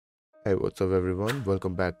Hey, what's up everyone,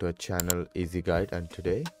 welcome back to our channel Easy Guide, and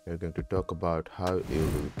today we're going to talk about how you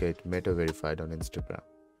will get meta verified on Instagram.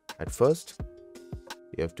 At first,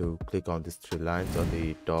 you have to click on these three lines on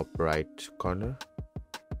the top right corner,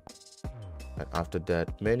 and after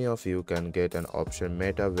that many of you can get an option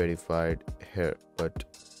meta verified here, but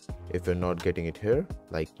if you're not getting it here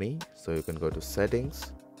like me, so you can go to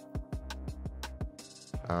settings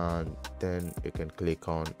and then you can click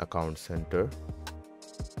on account center,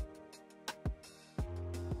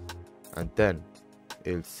 and then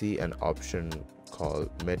you'll see an option called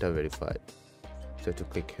meta verified. So to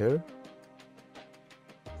click here,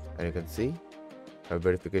 and you can see a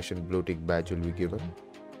verification blue tick badge will be given.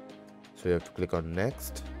 So you have to click on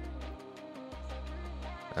next,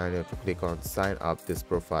 and you have to click on sign up this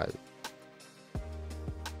profile.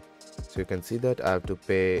 So you can see that I have to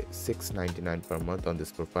pay $6.99 per month on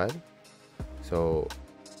this profile. So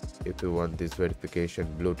if you want this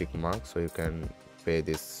verification blue tick mark, so you can pay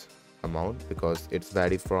this amount because it's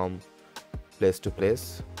vary from place to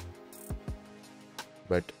place,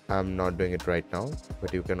 but I'm not doing it right now.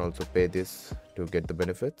 But you can also pay this to get the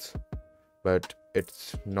benefits, but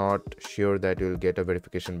it's not sure that you'll get a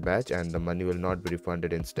verification badge and the money will not be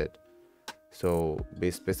refunded instead. So be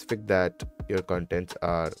specific that your contents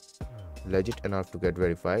are legit enough to get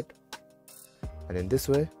verified, and in this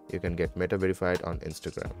way you can get meta verified on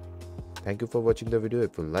Instagram. Thank you for watching the video.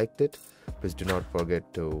 If you liked it, please do not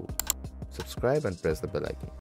forget to subscribe and press the bell icon.